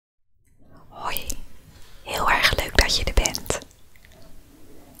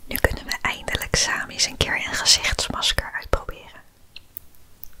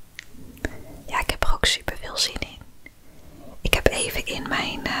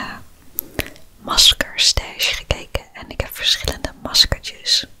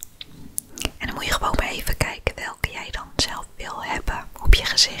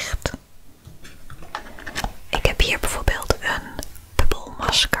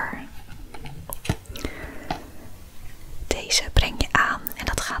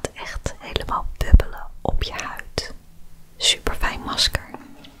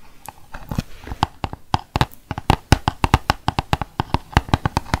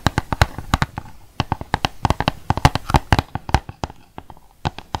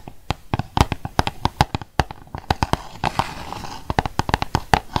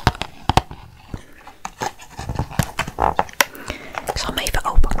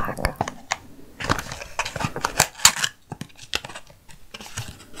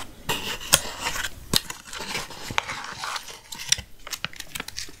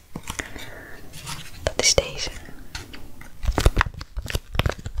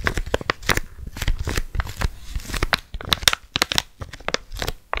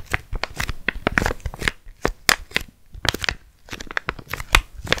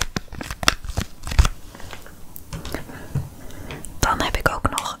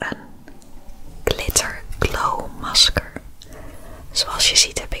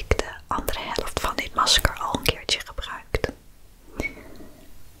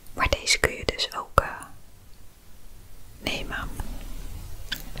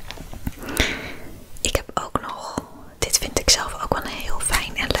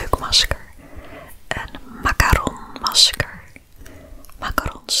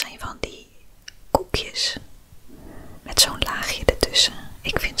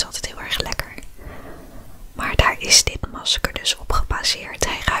masker dus op gebaseerd.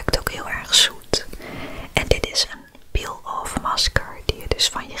 Hij ruikt ook heel erg zoet. En dit is een peel-off masker die je dus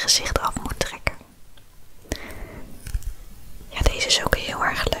van je gezicht af moet trekken. Ja, deze is ook heel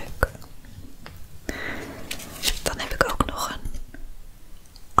erg leuk. Dan heb ik ook nog een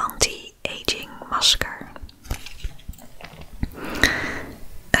anti-aging masker.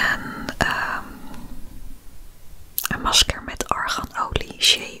 Een masker met arganolie,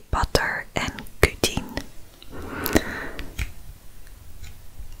 shea butter en cutin.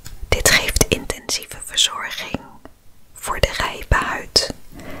 Dit geeft intensieve verzorging voor de rijpe huid.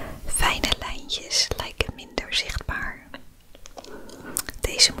 Fijne lijntjes lijken minder zichtbaar.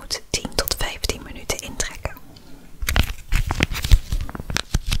 Deze moet 10 tot 15 minuten intrekken.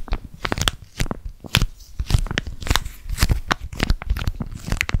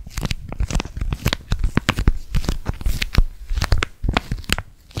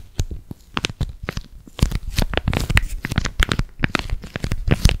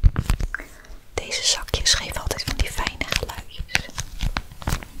 Deze zakjes geven altijd van die fijne geluidjes.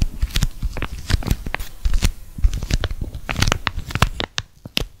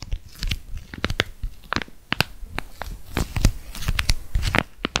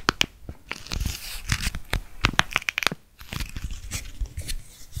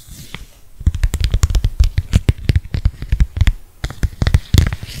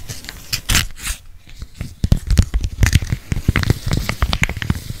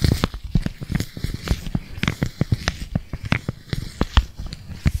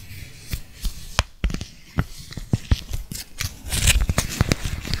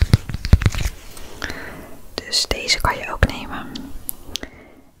 Dus deze kan je ook nemen.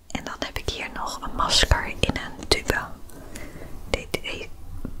 En dan heb ik hier nog een masker in een tube.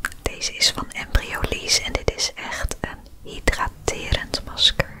 Deze is van Embryolisse en dit is echt een hydraterend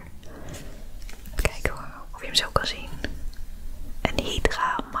masker. Kijken of je hem zo kan zien. Een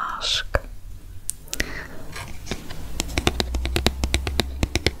hydra mask.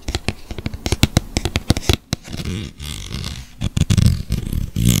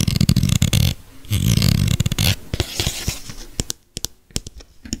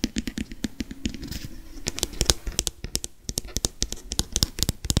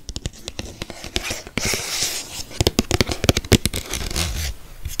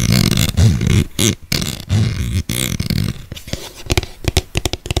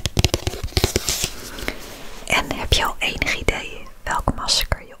 En heb je al enig idee welk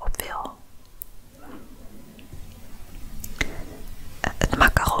masker je op wil? Het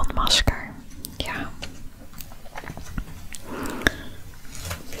macaronmasker. Ja.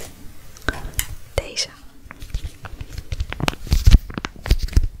 Deze.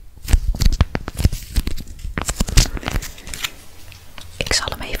 Ik zal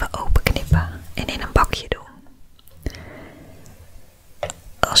hem even openknippen en in een bakje doen.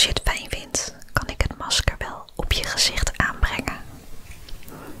 Als je het fijn vindt, kan ik het masker wel op je gezicht aanbrengen.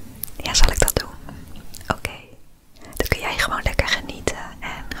 Ja, zal ik dat doen? Oké. Dan kun jij gewoon lekker genieten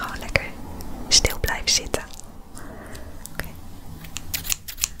en gewoon lekker stil blijven zitten. Oké.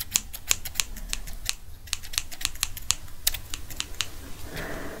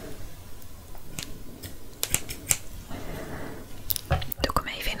 Doe ik hem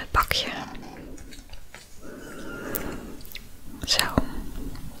even in het bakje. Zo.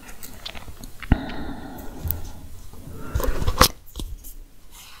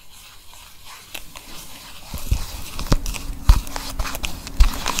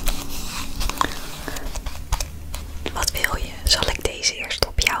 Wat wil je? Zal ik deze eerst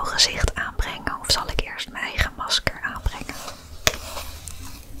op jouw gezicht aanbrengen of zal ik eerst mijn eigen masker aanbrengen?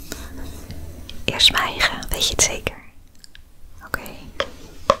 Eerst mijn eigen, weet je het zeker? Oké.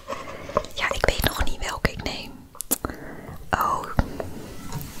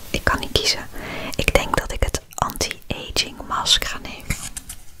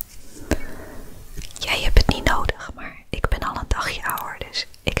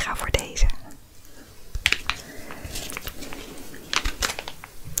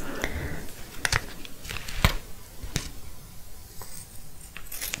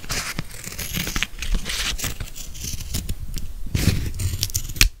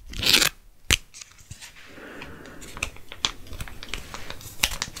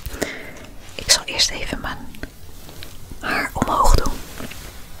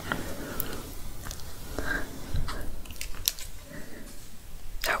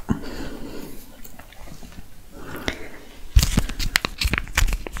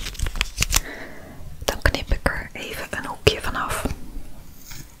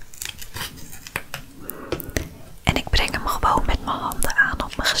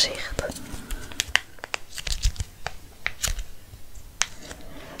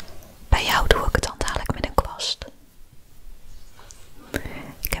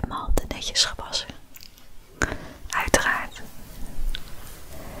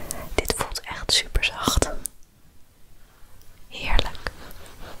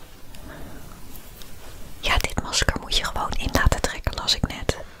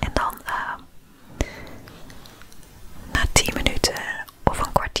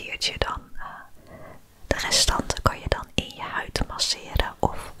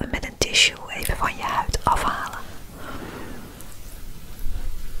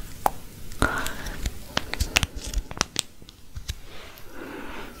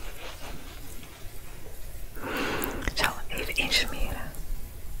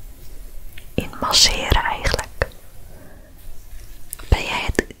 masseren eigenlijk.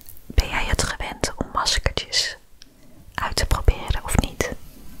 Ben jij het gewend om maskertjes uit te proberen of niet?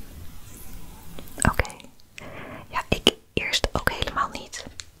 Oké. Ja, ik eerst ook helemaal niet.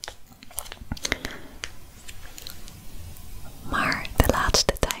 Maar de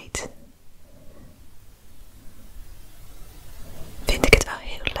laatste tijd vind ik het wel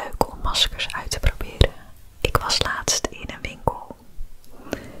heel leuk om maskers uit te proberen. Ik was laatst in een winkel,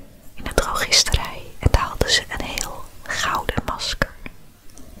 in een drogisterij, en daar hadden ze een heel gouden masker.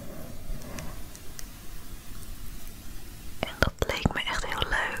 En dat leek me echt heel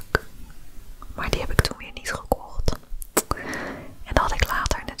leuk, maar die heb ik toen weer niet gekocht. En daar had ik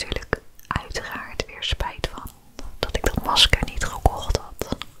later natuurlijk uiteraard weer spijt van, dat ik dat masker niet gekocht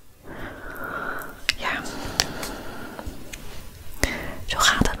had. Ja, zo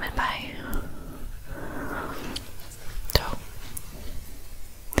gaat het met mij. Zo.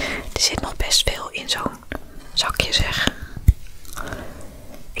 Er zit nog best veel in zo'n zakje, zeg.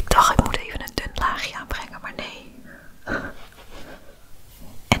 Ik dacht ik moet even een dun laagje aanbrengen, maar nee.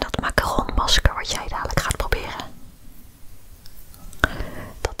 En dat macaronmasker wat jij dadelijk gaat proberen,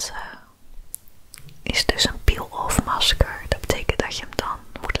 dat is dus een peel-off masker. Dat betekent dat je hem dan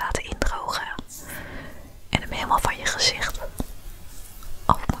moet laten indrogen en hem helemaal van je gezicht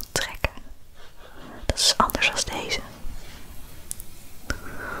af moet trekken. Dat is anders dan deze.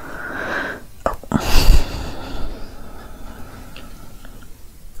 Oh.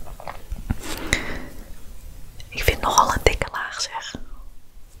 Ik vind nogal een dikke laag, zeg.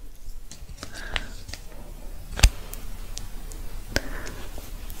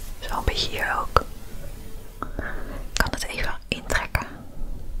 Zo een beetje hier ook. Ik kan het even intrekken.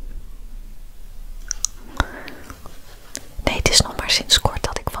 Nee, het is nog maar sinds kort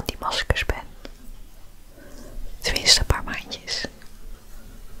dat ik van die maskers ben. Tenminste een paar maandjes.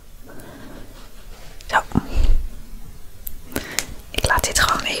 Zo. Ik laat dit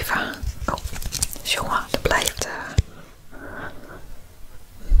gewoon even. Oh, jongen, dat blijft.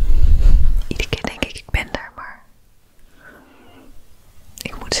 Iedere keer denk ik ben er, maar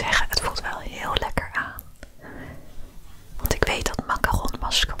ik moet zeggen, het voelt wel heel lekker aan. Want ik weet dat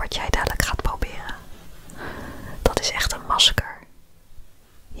macaronmasker wat jij dadelijk gaat proberen, dat is echt een masker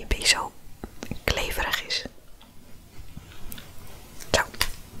die een beetje zo kleverig is. Zo.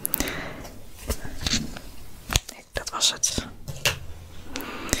 Nee, dat was het.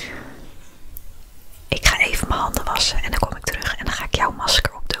 Ik ga even mijn handen wassen en dan kom ik terug en dan ga ik jouw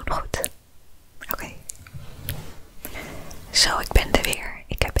masker opdoen, goed? Oké. Zo, ik ben er weer.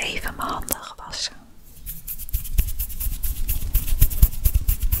 Ik heb even mijn handen gewassen.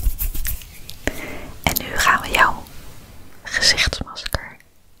 En nu gaan we jouw gezichtsmasker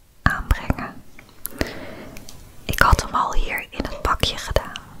aanbrengen. Ik had hem al hier in het bakje gedaan.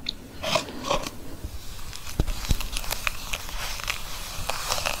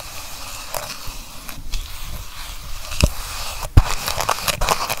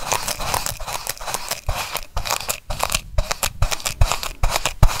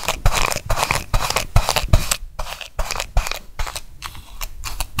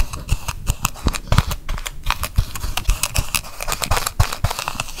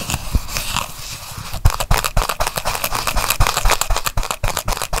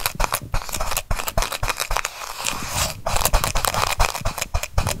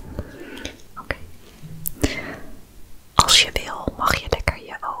 Als je wil, mag je lekker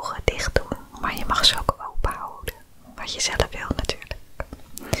je ogen dicht doen, maar je mag ze ook open houden. Wat je zelf wil natuurlijk.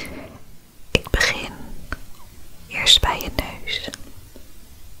 Ik begin eerst bij je neus.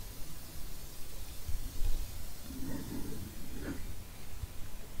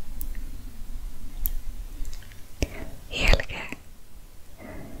 Heerlijk, hè?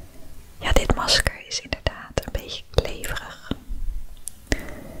 Ja, dit masker is inderdaad een beetje kleverig.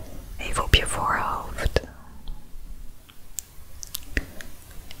 Even op je voorhoofd.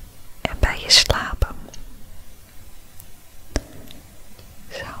 En bij je slapen.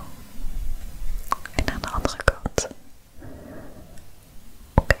 Zo. En aan de andere kant.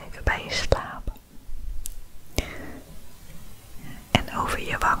 Ook even bij je slapen. En over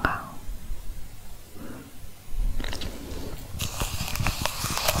je wangen.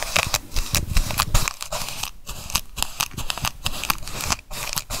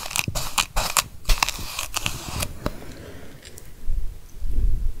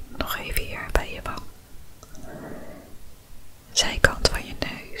 Nog even hier bij je wang. Zijkant van je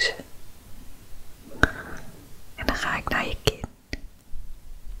neus. En dan ga ik naar je kin.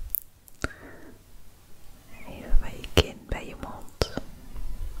 Even bij je kin, bij je mond.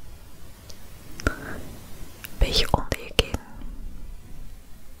 Beetje onder je kin.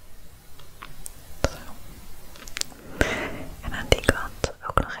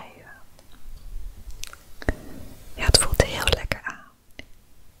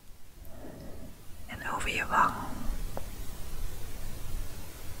 wang.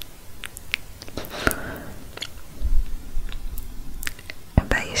 En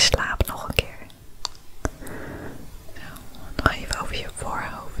bij je slaap nog een keer. Zo, nog even over je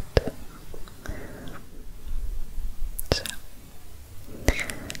voorhoofd. Zo.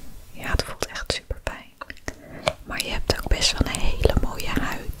 Ja, het voelt echt super fijn. Maar je hebt ook best wel een hele mooie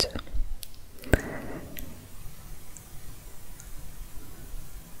huid.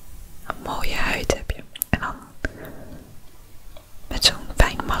 Een mooie huid heb je. En dan met zo'n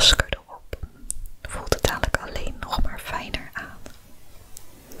fijn masker erop voelt het dadelijk alleen nog maar fijner aan.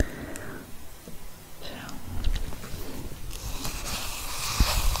 Zo.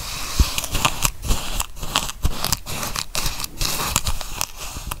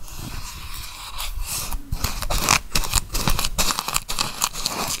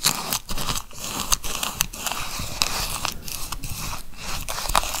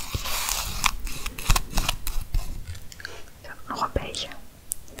 Nog een beetje.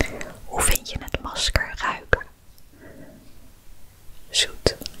 Hoe vind je het masker ruiken?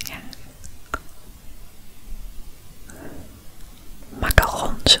 Zoet, ja.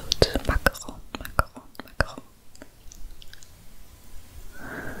 Macaronzoet. Macaron.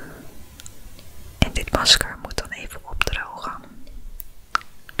 En dit masker moet dan even opdrogen.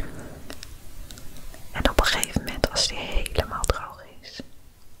 En op een gegeven moment, als die helemaal droog is,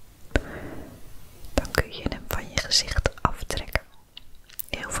 dan kun je hem van je gezicht aftrekken.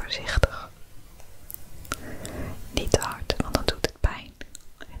 Heel voorzichtig. Niet te hard, want dan doet het pijn.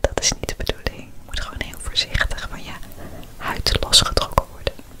 En dat is niet de bedoeling. Je moet gewoon heel voorzichtig van je huid losgetrokken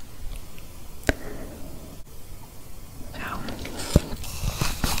worden. Zo.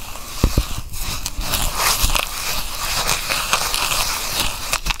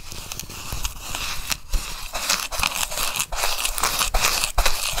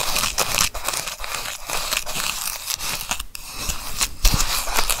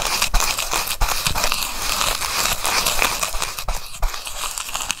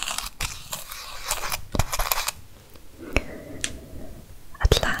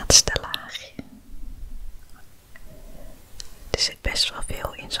 Het laatste laagje. Er zit best wel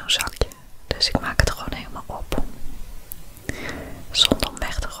veel in zo'n zakje, dus ik maak het gewoon helemaal op. Zonder om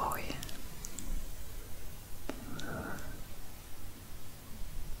weg te gooien.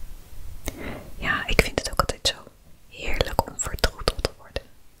 Ja, ik vind het ook altijd zo heerlijk om vertroeteld te worden.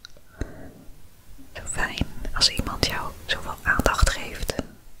 Zo fijn als iemand jou zoveel aandacht geeft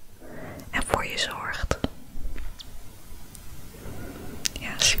en voor je zorgt.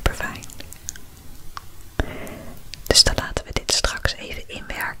 Ja, super fijn. Dus dan laten we dit straks even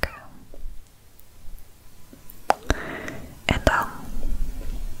inwerken. En dan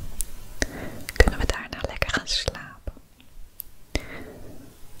kunnen we daarna lekker gaan slapen.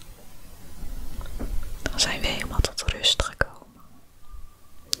 Dan zijn we helemaal tot rust gekomen.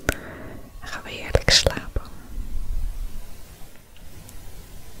 Dan gaan we heerlijk slapen.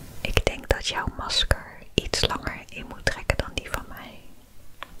 Ik denk dat jouw masker iets langer in moet trekken dan die van mij.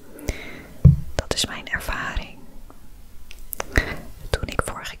 Dat is mijn ervaring. Toen ik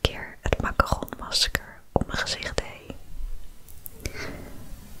vorige keer het macaronmasker op mijn gezicht deed,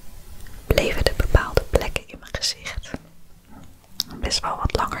 bleven er bepaalde plekken in mijn gezicht best wel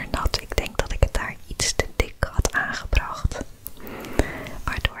wat langer nat. Ik